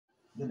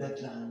the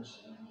Bethlehems,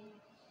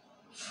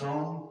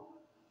 from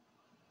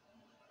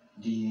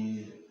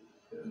the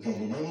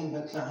Galilean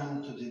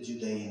Bethlehem to the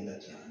Judean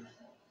Bethlehem.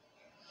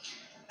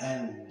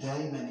 And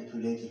they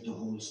manipulated the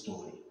whole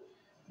story.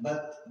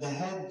 But they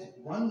had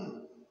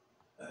one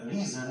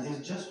reason,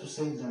 is just to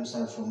save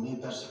themselves from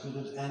being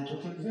persecuted and to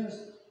convince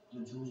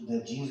the Jews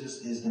that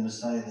Jesus is the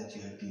Messiah that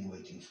you have been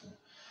waiting for.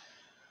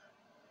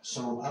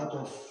 So out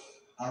of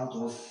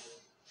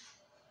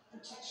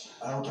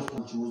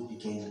the Jews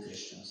became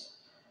Christians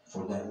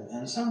for them,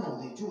 and some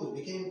of the Jews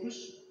became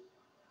Christians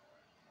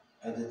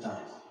at the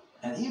time,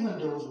 and even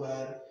those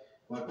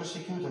were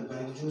persecuted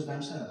by the Jews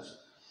themselves.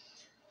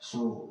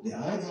 So the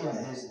idea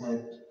is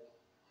that,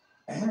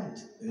 and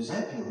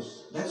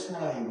Eusebius, that's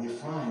why we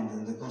find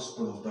in the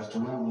Gospel of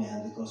Bartholomew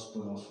and the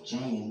Gospel of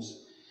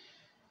James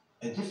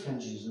a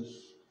different Jesus.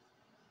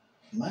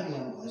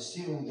 Maryam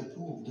assuming the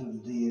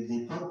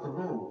purple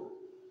robe.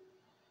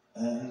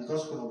 In the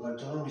Gospel of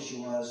Bartholomew, she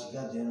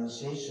got the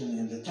Annunciation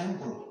in the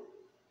temple,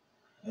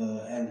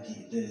 and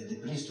the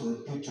priest who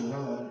appeared to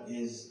her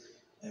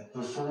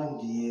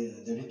performed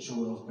the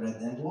ritual of bread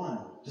and wine.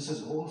 This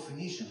is all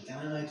Phoenician,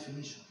 Canaanite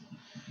Phoenician.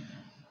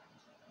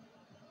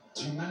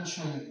 You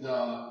mentioned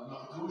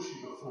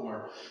MELKI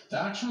before. The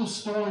actual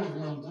story of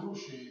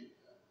MELKI,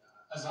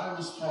 as I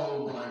was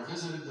told when I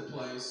visited the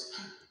place,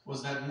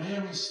 was that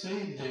Mary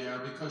stayed there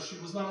because she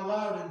was not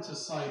allowed into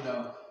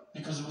Sidon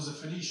because it was a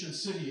Phoenician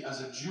city.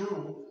 As a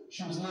Jew,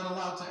 she was not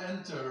allowed to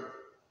enter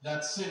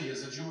that city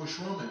as a Jewish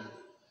woman.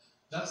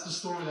 That's the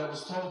story that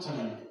was told to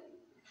me.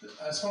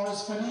 As far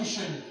as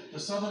Phoenician, the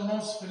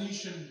southernmost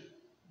Phoenician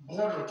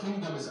border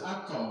kingdom is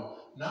Akko,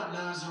 not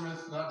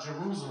Nazareth, not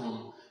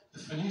Jerusalem. The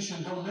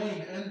Phoenician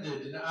domain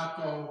ended in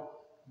Akko,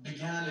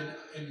 began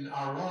in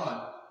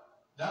Arad.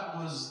 That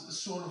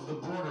was sort of the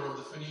border of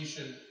the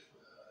Phoenician,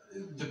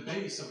 the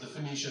base of the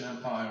Phoenician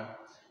Empire.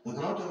 The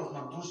grotto of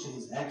MELKI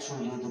is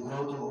actually the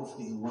grotto of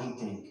the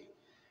waiting,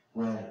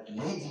 where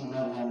Lady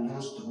Maryam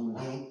used to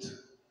wait.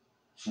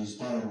 She's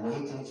there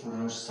waiting for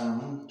her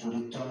son to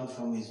return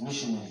from his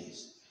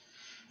missionaries.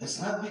 It's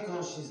not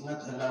because she's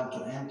not allowed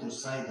to enter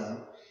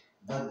Sidon,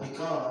 but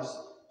because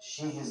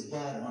she is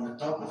there on the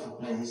top of a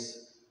place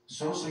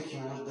so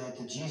secure that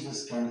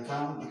Jesus can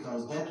come,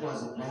 because that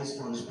was a place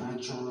for a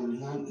spiritual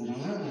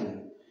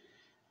reunion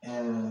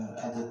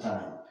at the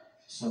time.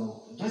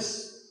 So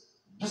this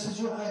is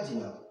your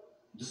idea.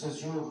 This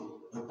is your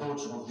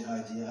approach of the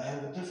idea. I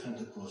have a different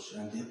approach,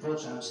 and the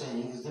approach I'm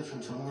saying is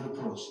different from your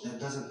approach. That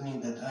doesn't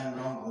mean that I'm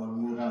wrong or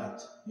you're right,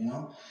 you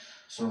know?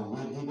 So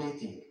we're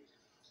debating.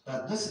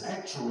 But this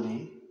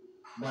actually,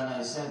 when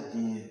I said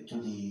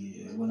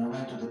when I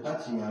went to the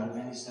Patriarch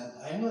and he said,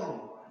 I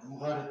know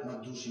Mugharet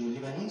Magdushi,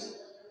 Lebanese.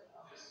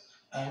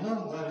 I know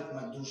Mugharet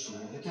Magdushi.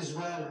 It is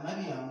where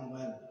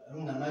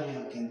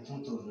Maryam can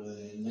tutor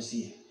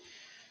Messiah.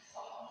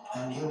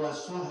 And he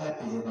was so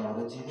happy about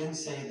it. He didn't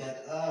say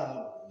that,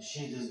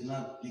 she does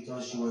not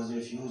because she was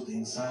refused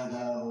in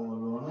Sidon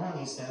or no.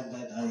 He said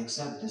that I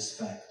accept this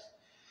fact.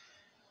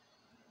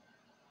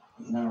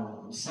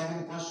 Now, the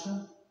second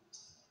question?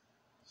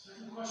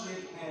 Second question,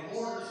 the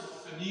borders of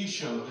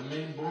Phoenicia, the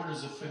main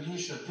borders of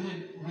Phoenicia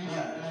didn't really...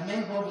 Yeah, the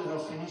main border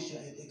of Phoenicia,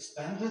 it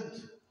expanded,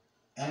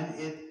 and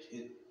it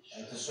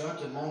at a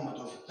certain moment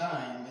of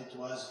time, it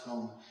was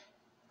from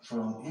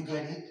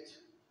Ugarit,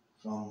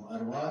 from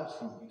Arwad,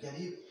 from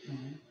Ugarit,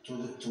 to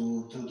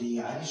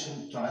the Irish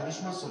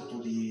Masr, to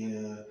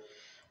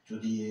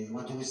the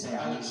what do we say?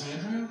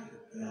 Alexandria?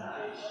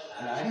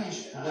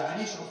 Al-Arish, the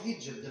Arish of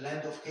Egypt, the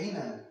land of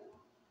Canaan.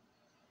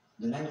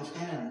 The land of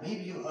Canaan.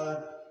 Maybe you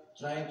are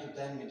trying to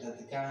tell me that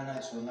the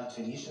Canaanites were not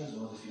Phoenicians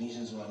or the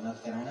Phoenicians were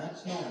not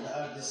Canaanites? No, they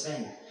are the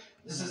same.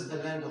 This is the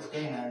land of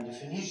Canaan. The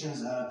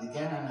Phoenicians are the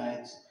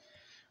Canaanites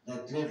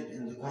that lived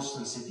in the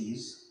coastal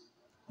cities,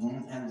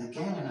 and the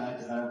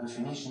Canaanites are the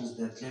Phoenicians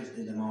that lived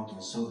in the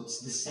mountains. So it's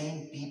the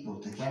same people,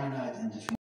 the Canaanite and the Phoenicians.